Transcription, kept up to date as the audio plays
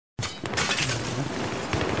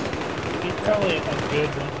probably a good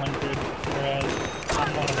 100, whereas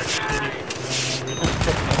I'm one of the shitty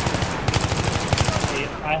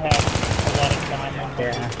 100. I have a lot of time on my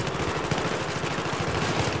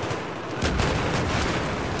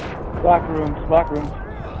Block rooms, block rooms.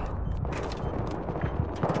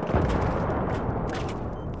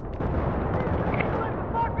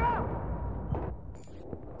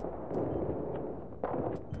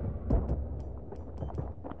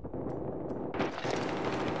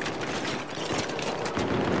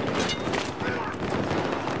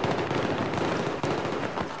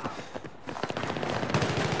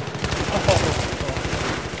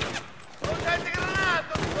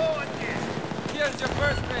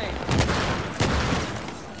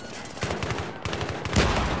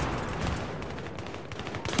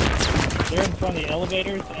 They're in front of the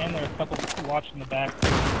elevators, and there are a couple watching the back.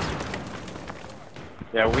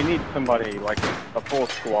 Yeah, we need somebody, like, a full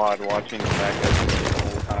squad watching the back the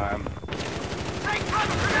whole time.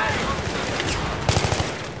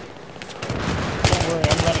 Don't worry,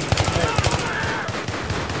 I'm running the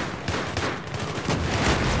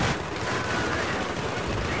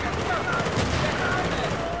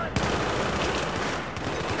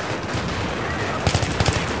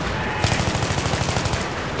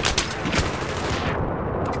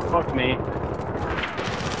Fuck me.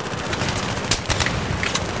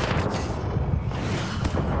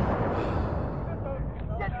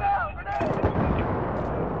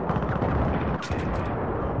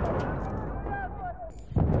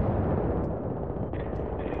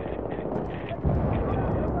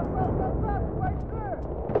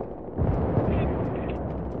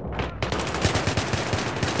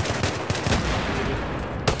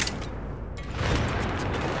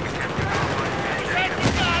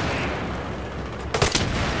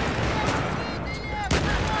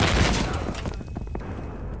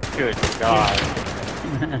 Good God.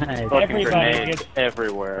 Fucking grenades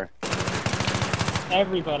everywhere.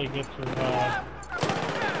 Everybody gets revived.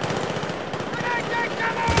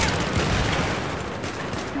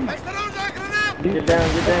 Get down,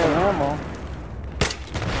 ammo.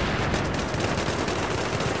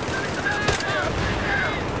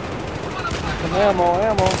 Some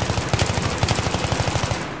ammo.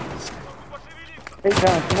 Hey,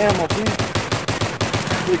 John, some ammo, please.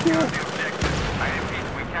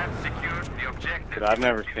 Dude, I've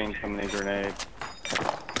never seen so many grenades.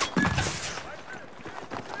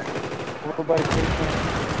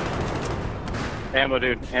 Ammo,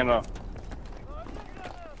 dude, ammo.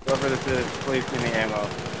 Whoever this is, please give me ammo.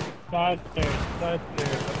 Side stairs. God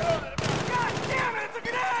damn it, it's a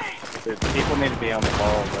grenade! Dude, people need to be on the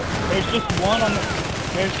ball, but... There's just one on the...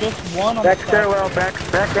 Back stairwell, back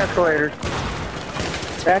escalators.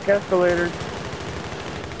 Back escalators.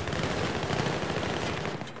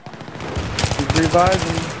 He's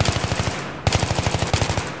reviving.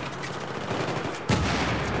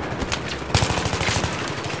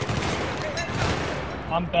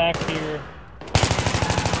 I'm back here.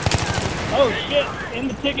 Oh shit! In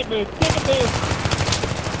the ticket booth!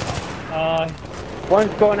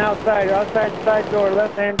 One's going outside the side door,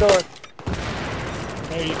 left-hand door.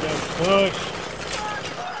 There you go. Push.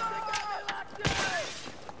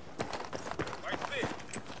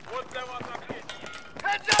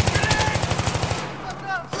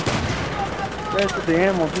 Rest of the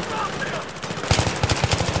ammo, just...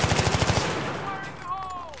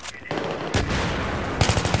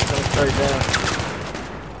 Go straight down.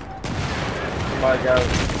 Somebody got it.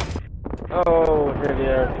 Oh, heavy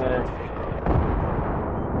ass man.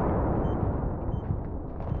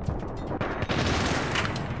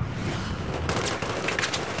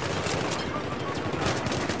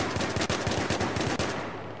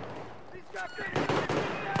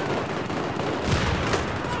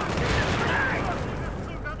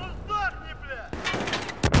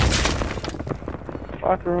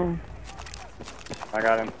 Locker room. I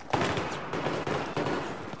got him.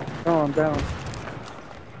 Oh, I'm down.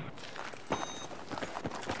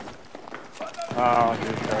 Oh,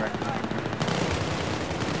 dude, sorry.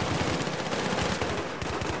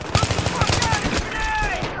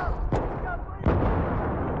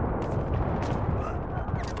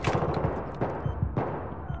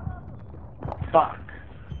 Fuck.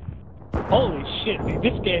 Holy shit, dude.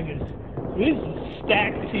 This is a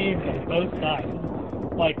stacked teams on both sides.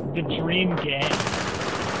 Like the dream gang.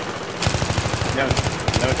 No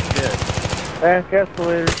shit. Back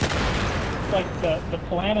escalators. It's like the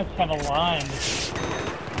planets have aligned.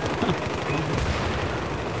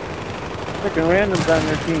 Freaking randoms on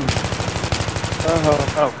their team.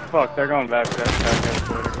 Oh, fuck, they're going back to that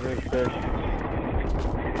escalator.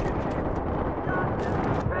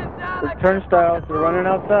 The turnstiles, they're running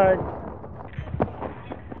outside.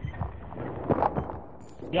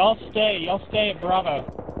 Y'all stay at Bravo.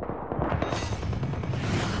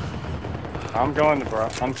 I'm going to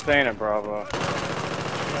Bravo. I'm staying at Bravo.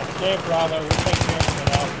 Yeah, stay at Bravo. We'll take care of them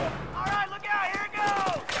at Alpha. Alright, look out, here it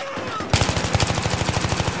goes!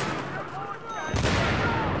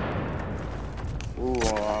 Ooh,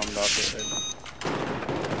 I'm about to hit.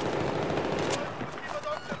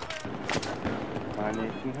 I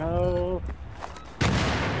need some help.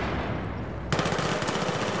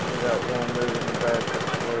 We got one moving in the back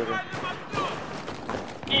that's loading.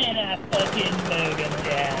 And I fucking mowed him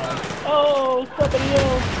down. Oh, somebody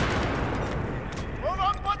else.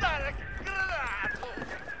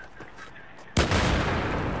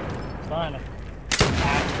 Fine.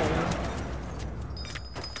 Asshole.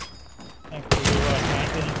 Thanks for your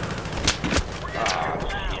Ah,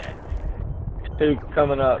 shit. Two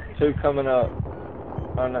coming up.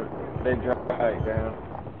 Oh no, they dropped right down.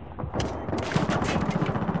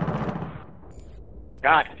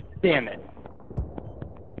 God damn it.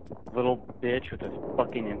 Little bitch with a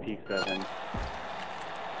fucking MP7.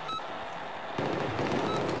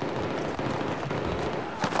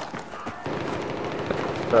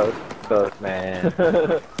 Both, man.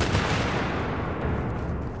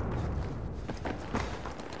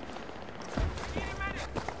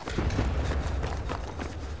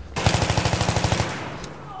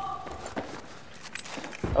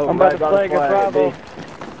 Oh, I'm about to flag a Bravo. Stay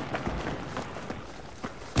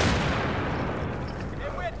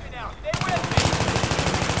with me now, stay with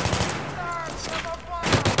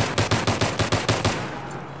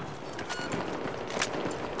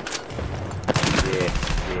me!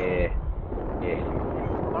 Yeah.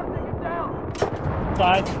 Marking him down!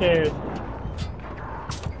 side stairs.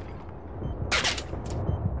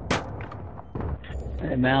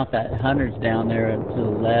 Hey, Mount, that hunter's down there to the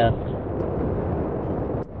left.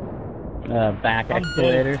 Back I'm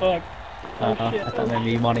dead escalator. as fuck. Oh, shit. I thought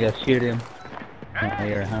maybe you want to go shoot him. Oh,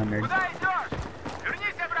 you're 100. Куда идешь?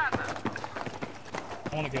 Вернись обратно!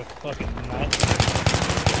 I wanna go fucking nuts.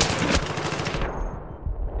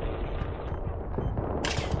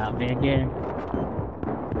 Not me again.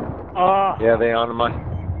 Ah! Yeah, they on my.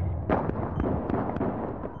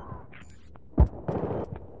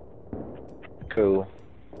 Cool.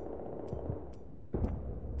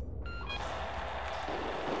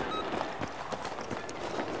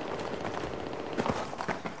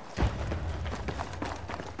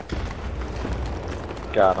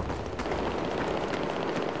 Got him.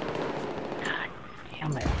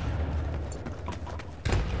 Damn it.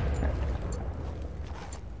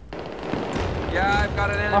 Yeah, I've got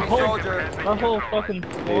an enemy soldier. My whole fucking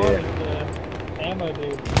squad is ammo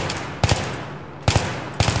dude.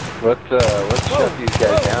 Let's shut these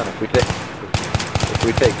guys down if we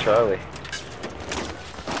take Charlie.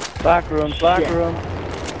 Black room.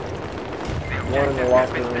 One in the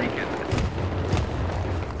locker room.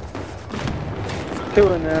 Two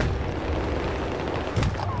in there.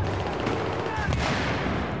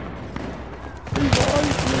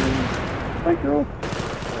 Thank you.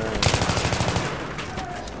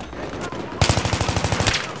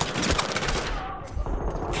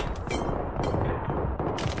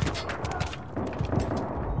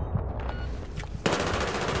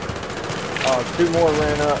 Oh, two more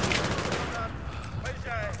ran up.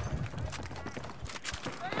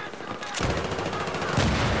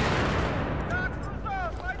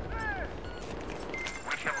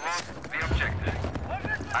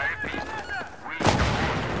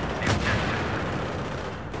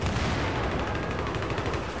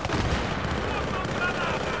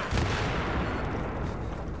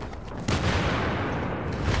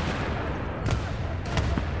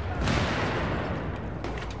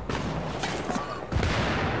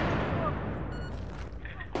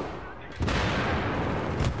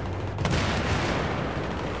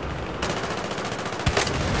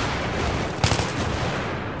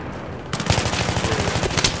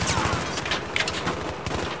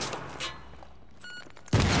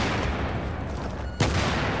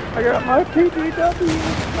 I got my PPW.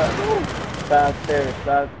 Side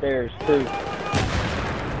stairs, two.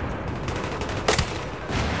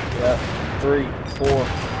 Yep, 3, 4.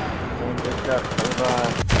 One just got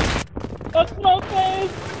survived. That's my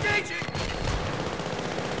face! Engaging!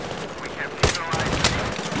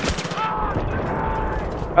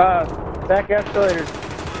 Back escalator.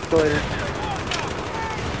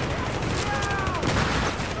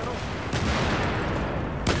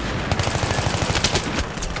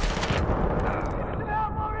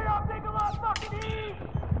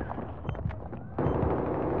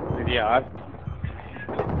 Yeah,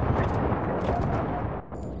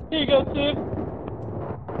 Here you go, Sid.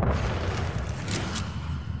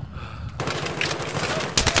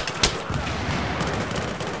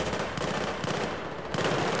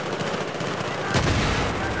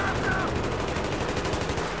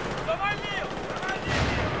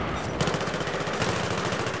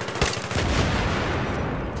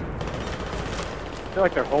 feel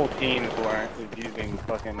like their whole team is using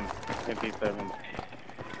fucking MP7s.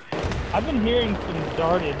 I've been hearing some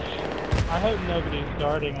dartage. I hope nobody's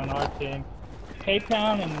darting on our team.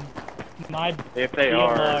 K-Town and my If they BF3.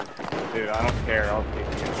 are, dude, I don't care. I'll take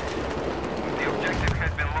you. The objective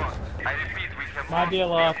has been lost. I repeat, we have My lost.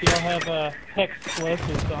 DLR, if y'all have hex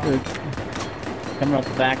explosives on. Good. Coming up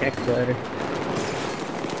the back excavator.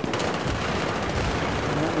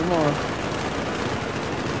 Not anymore.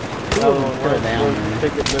 Another one. Put it down Where's there. the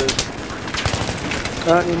ticket booth?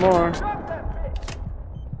 Not anymore.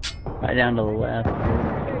 Right down to the left.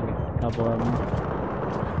 A couple of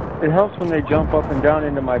them. It helps when they jump up and down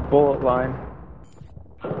into my bullet line.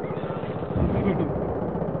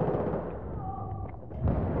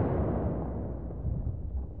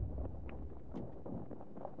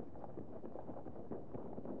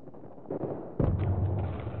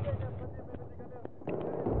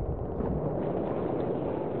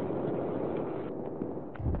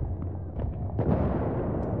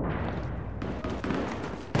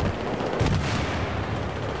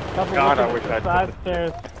 Couple God, I looking wish at the I'd side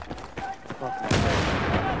stairs.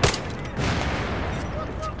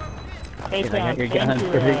 Dude, I K-Town, got your change gun,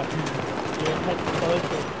 your Brady. hex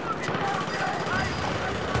explosives.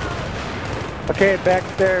 Okay, back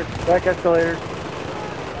stairs, back escalators.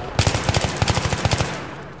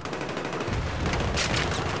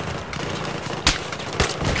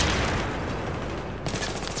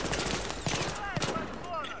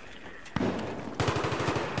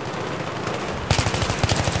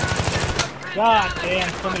 God damn,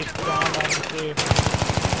 somebody spawned on me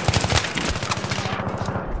too.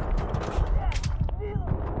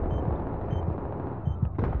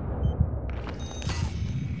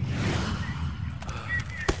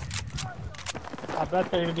 I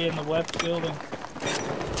bet they're gonna be in the west building.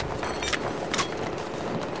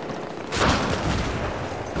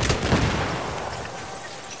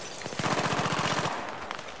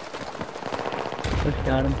 Just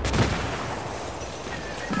got him.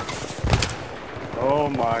 Oh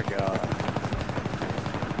my god.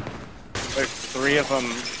 There's three of them.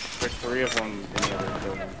 There's three of them in the other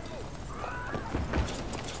building.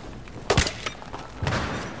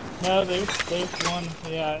 No, there's one,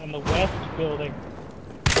 yeah, in the west building.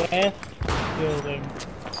 West building.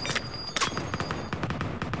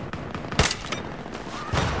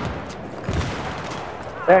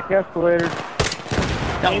 Back escalators.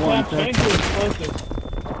 Got K-Town, one, sir. change your explosives.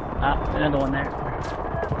 Ah, another one there.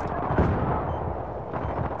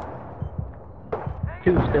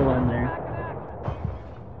 Two still in there.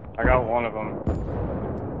 I got one of them.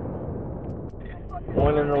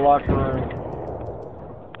 One in the locker room.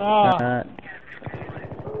 Ah,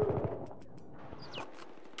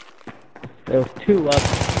 There was two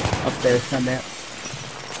up there, Sundance.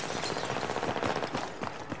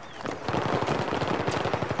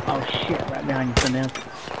 Oh shit, right behind you, Sundance.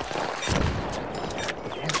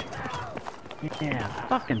 Yeah,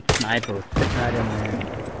 fucking sniper was sitting right in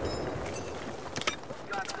there.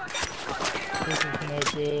 this is no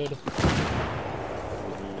good.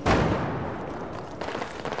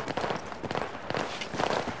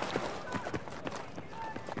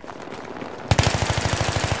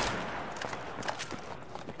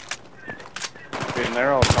 Dude, and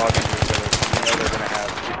they're all talking to each other. So you know they're gonna have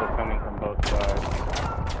people coming from both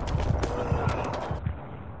sides.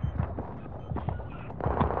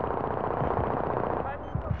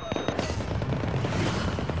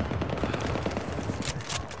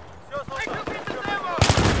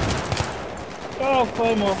 Oh,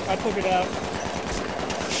 Claymore, I took it out.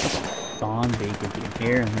 Zombie, did you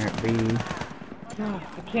hear him at B? God,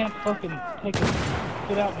 I can't fucking take it,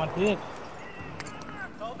 get out my dick.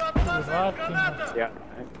 Revive too much. Yeah.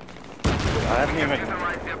 I haven't even.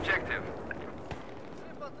 Neutralize the objective.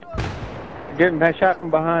 Getting shot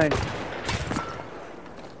from behind.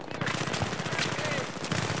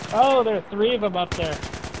 Oh, there are three of them up there.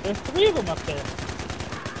 There's three of them up there.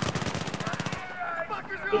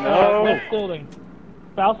 No. West building.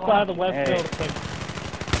 South side of the west Hey. building.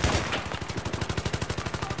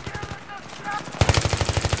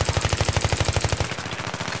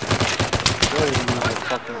 Really using a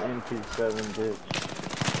fucking MP7, bitch.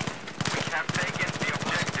 We have taken the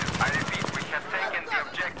objective. I repeat, we have taken the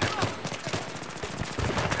objective.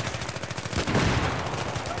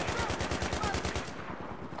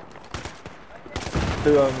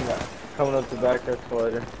 Two of them coming up the back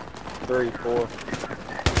escalator. 3, 4.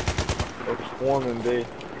 They're swarming B.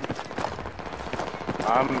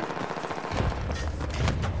 I'm.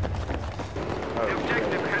 The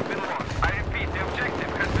objective has been lost. I repeat, the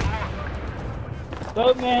objective has been lost.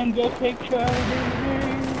 Boatman, go take Charlie.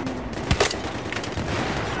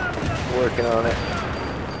 Working on it.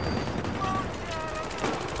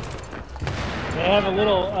 They have a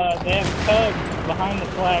little, they have tugs behind the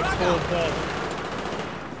flag full of tugs.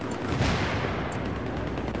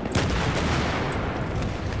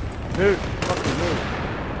 Dude, fucking move.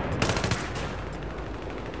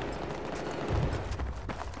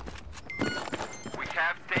 We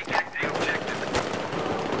have taken the objective.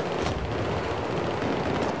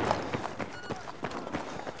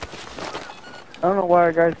 I don't know why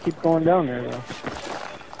our guys keep going down there though.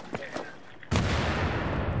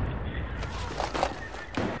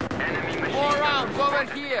 Enemy machine. More rounds over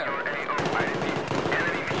here. Your AO, I repeat.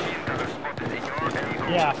 Enemy machine gunner spotted in your AO.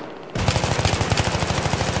 Yeah.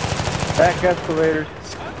 Back escalators.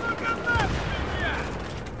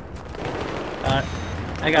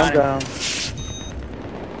 I got I'm it. down.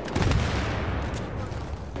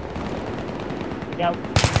 We got a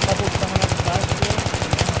couple coming up the side still.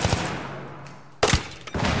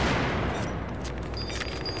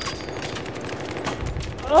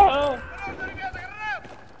 Oh!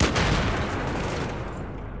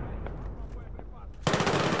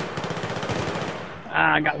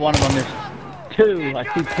 Ah, I got one of them. There's two. I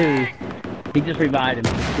see two. He just revived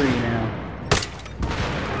him. He's three now.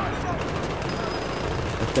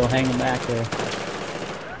 They're still hanging back there.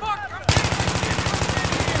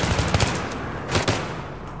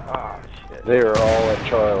 Ah, shit. They are all at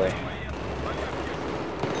Charlie.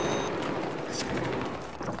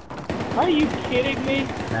 Are you kidding me?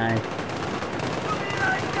 Nice.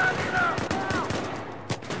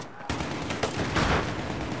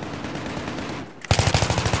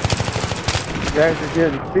 You guys are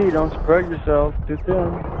getting speed. Don't spread yourself too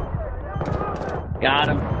thin. Got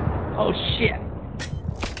him. Oh shit.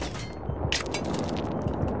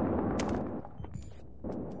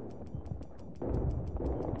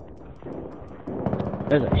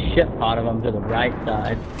 There's a shit pot of them to the right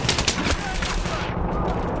side.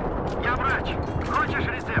 Я врач. Хочешь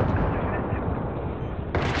рецепт?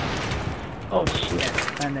 Oh shit.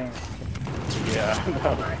 My name. Yeah.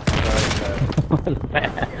 What was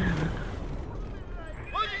that?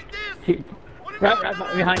 Right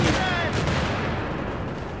behind you.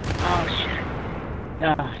 Oh shit.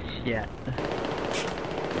 Oh shit.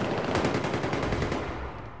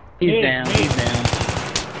 He's Hey, down. hey. He's down.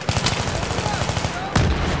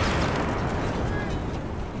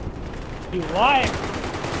 You liar!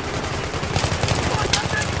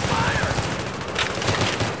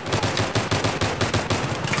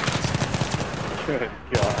 Good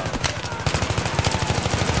God.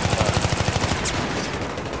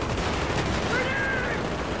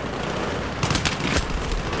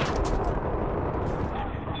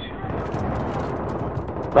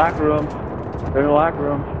 Locker room. They're in the locker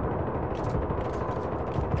room.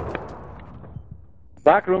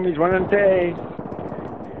 Locker room, he's running to A.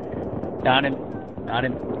 Got him. Got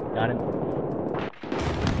him. Got him.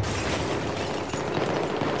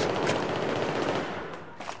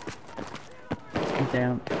 He's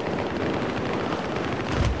down.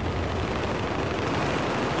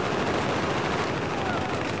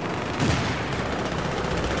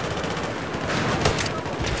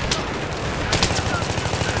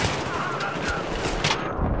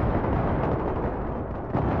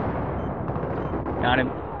 Got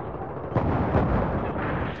him.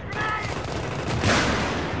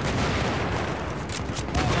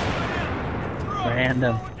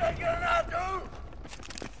 Random.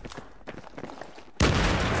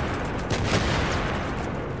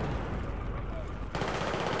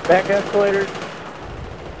 Back escalators.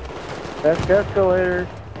 Back escalators.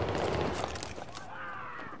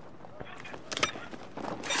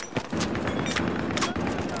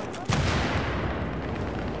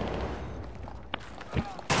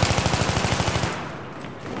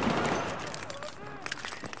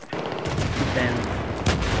 He's down.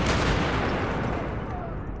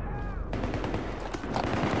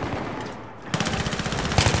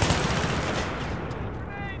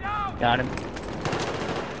 Got him.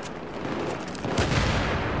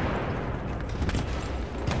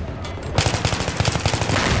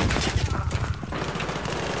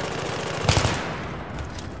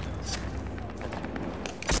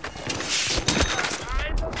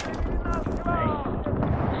 Nice.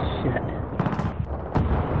 Shit.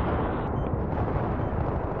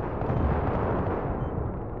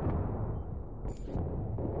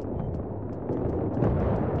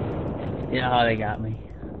 Yeah, they got me.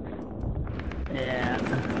 Yeah.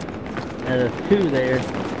 There's two there.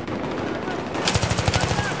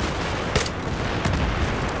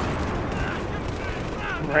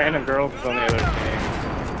 Random girls on the other team.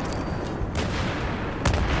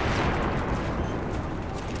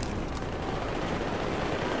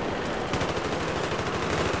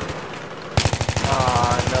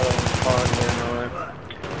 Ah, another one's falling in.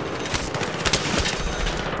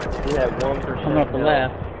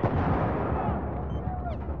 left.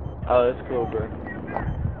 Oh, that's cool, bro.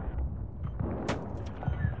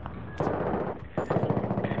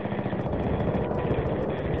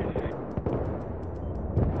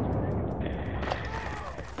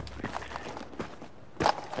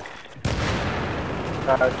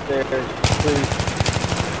 Stairs, please.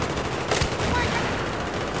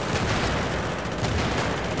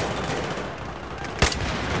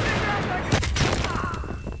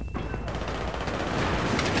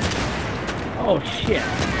 Oh shit.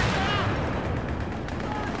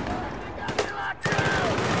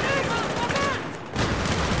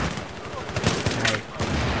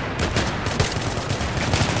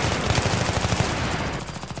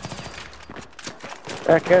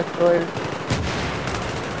 Back escalators.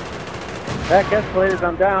 Back escalators,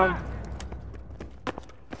 I'm down.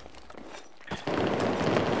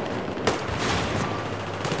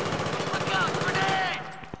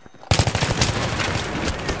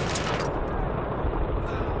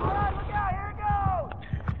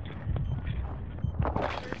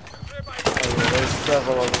 There's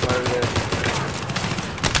several of them over there.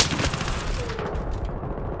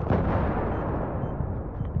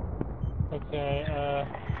 Okay,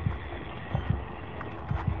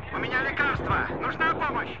 У меня лекарство. Нужна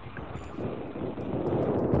помощь.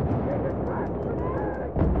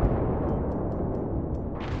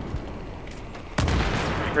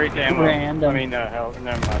 Straight to ammo. Random. I mean, hell,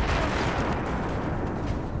 never mind.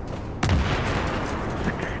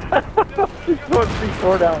 Just put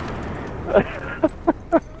C4 down.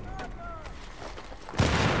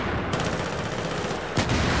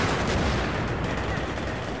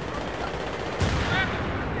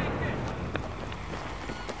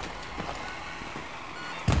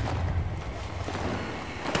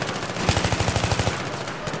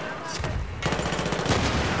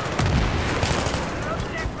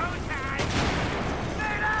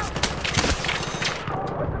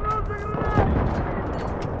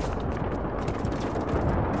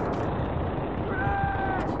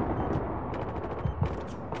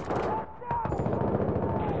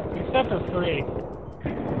 except for free.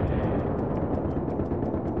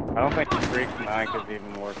 I don't think the freak's mic is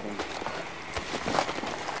even working.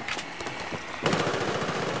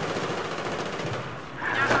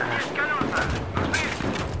 Есть колеса. Нужны?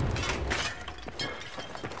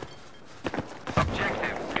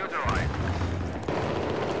 Objective neutralized.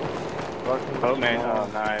 Oh man, oh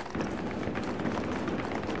knife.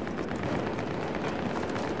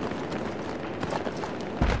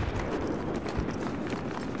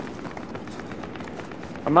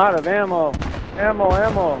 I'm out of ammo. Ammo.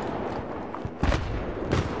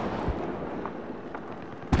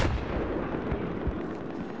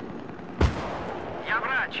 Я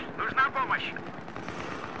врач. Нужна помощь.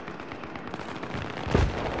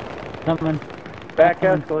 Coming. Back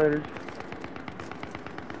escalators.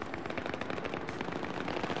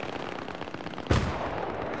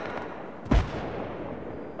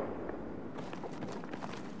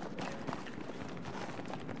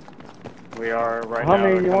 We are right How now.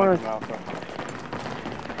 many we're you coming want from Alpha.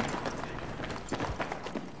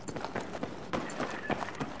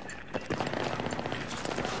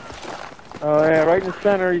 Oh yeah, right in the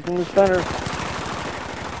center. He's in the center.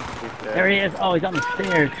 He's dead. There he is. Oh, he's on the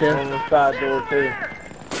stairs, On too. the side door too.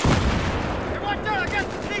 Hey, watch out against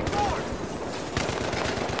the C4.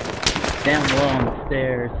 Down low on the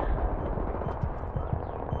stairs.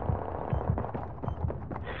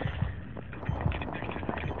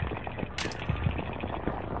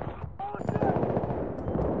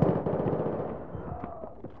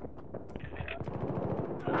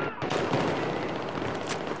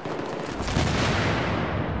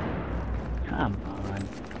 Come on.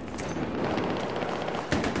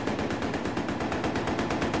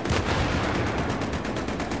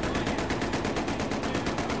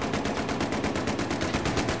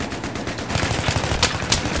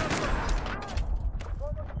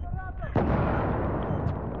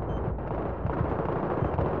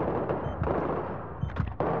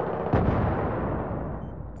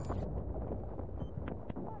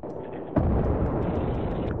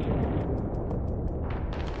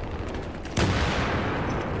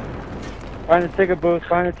 Find a ticket booth.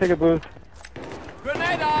 Find a ticket booth.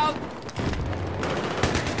 Grenade out.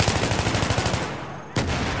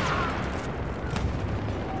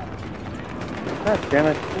 God damn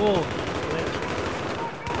it. Whoa.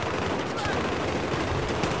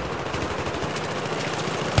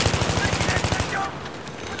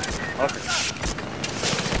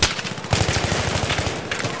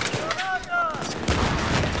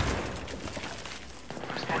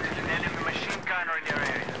 Spotted an enemy machine gunner in your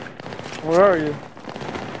area. Where are you?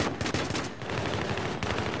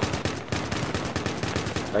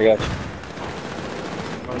 I got you.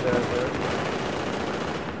 Oh, there.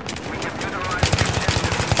 We have neutralized the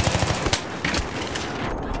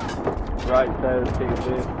objective. Right side of the ticket,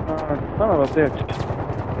 dude. Son of a bitch.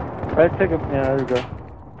 Right, take a... Yeah, there we go.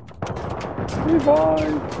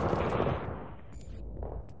 Revive!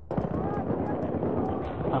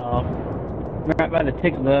 Oh, right by the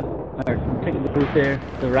ticket booth, or ticket booth there,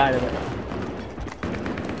 to the right of it.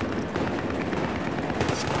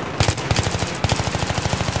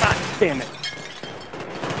 God damn it!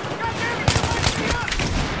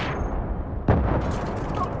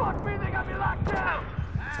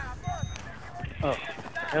 Oh,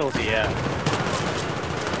 hell yeah.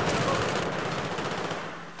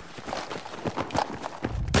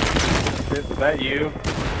 Is that you?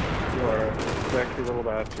 You are a sexy little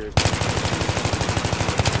bastard.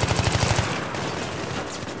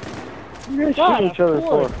 You guys God, shoot each other of for?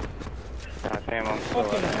 course. God damn, I'm so out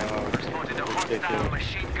of ammo. Spotted a hostile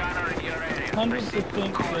machine gunner in your area. 100%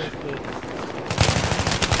 seriously.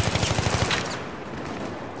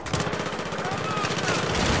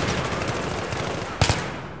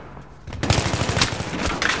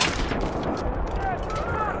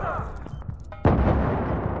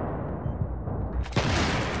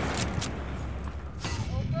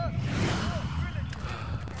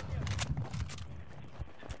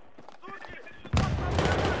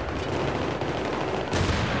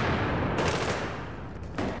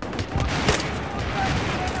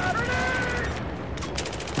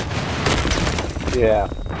 Yeah,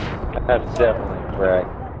 that's definitely right.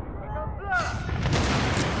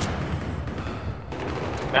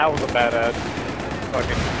 That was a badass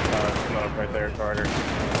fucking smoke right there, Carter.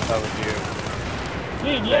 That was you.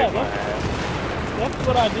 Dude, yeah, Take my that's, ass. that's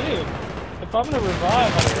what I do. If I'm gonna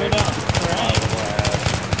revive, I go down to rank.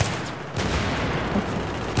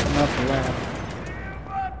 I'm off the left.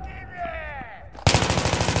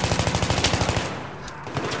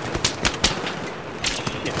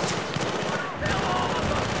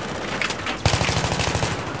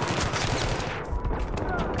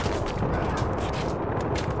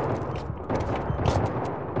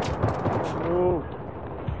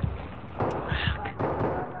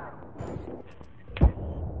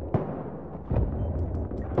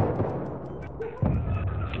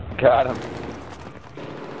 Got him.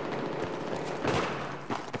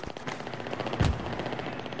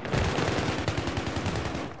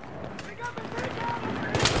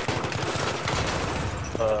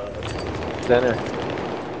 Center.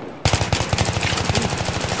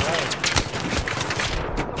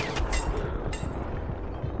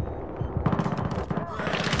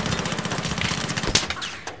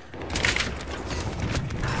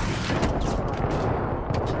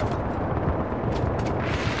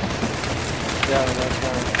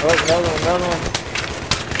 Down, oh, another one.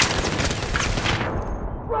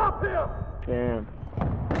 Drop him! Damn.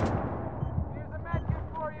 Here's a medkit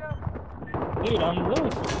for you. Dude, I'm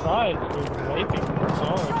really surprised for raping this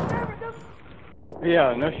hard. Yeah,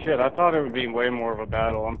 no shit. I thought it would be way more of a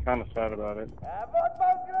battle. I'm kind of sad about it.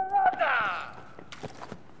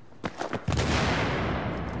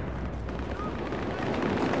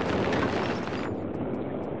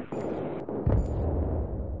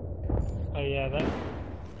 Oh yeah, that...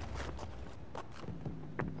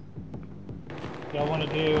 Y'all wanna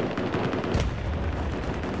do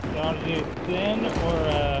Thin or,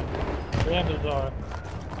 Rambazar?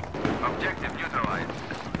 Objective neutralized.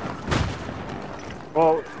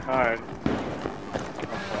 Well, alright.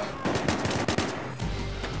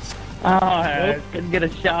 Oh, I couldn't get a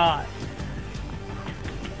shot.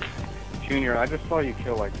 Junior, I just saw you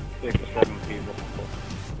kill like 6 or 7 people at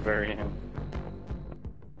the very end.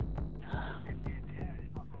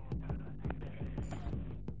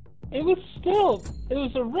 It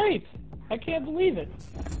was a rape. I can't believe it.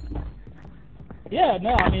 Yeah,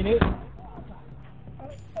 no, I mean,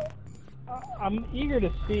 I'm eager to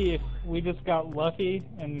see if we just got lucky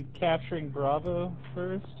in capturing Bravo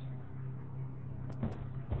first.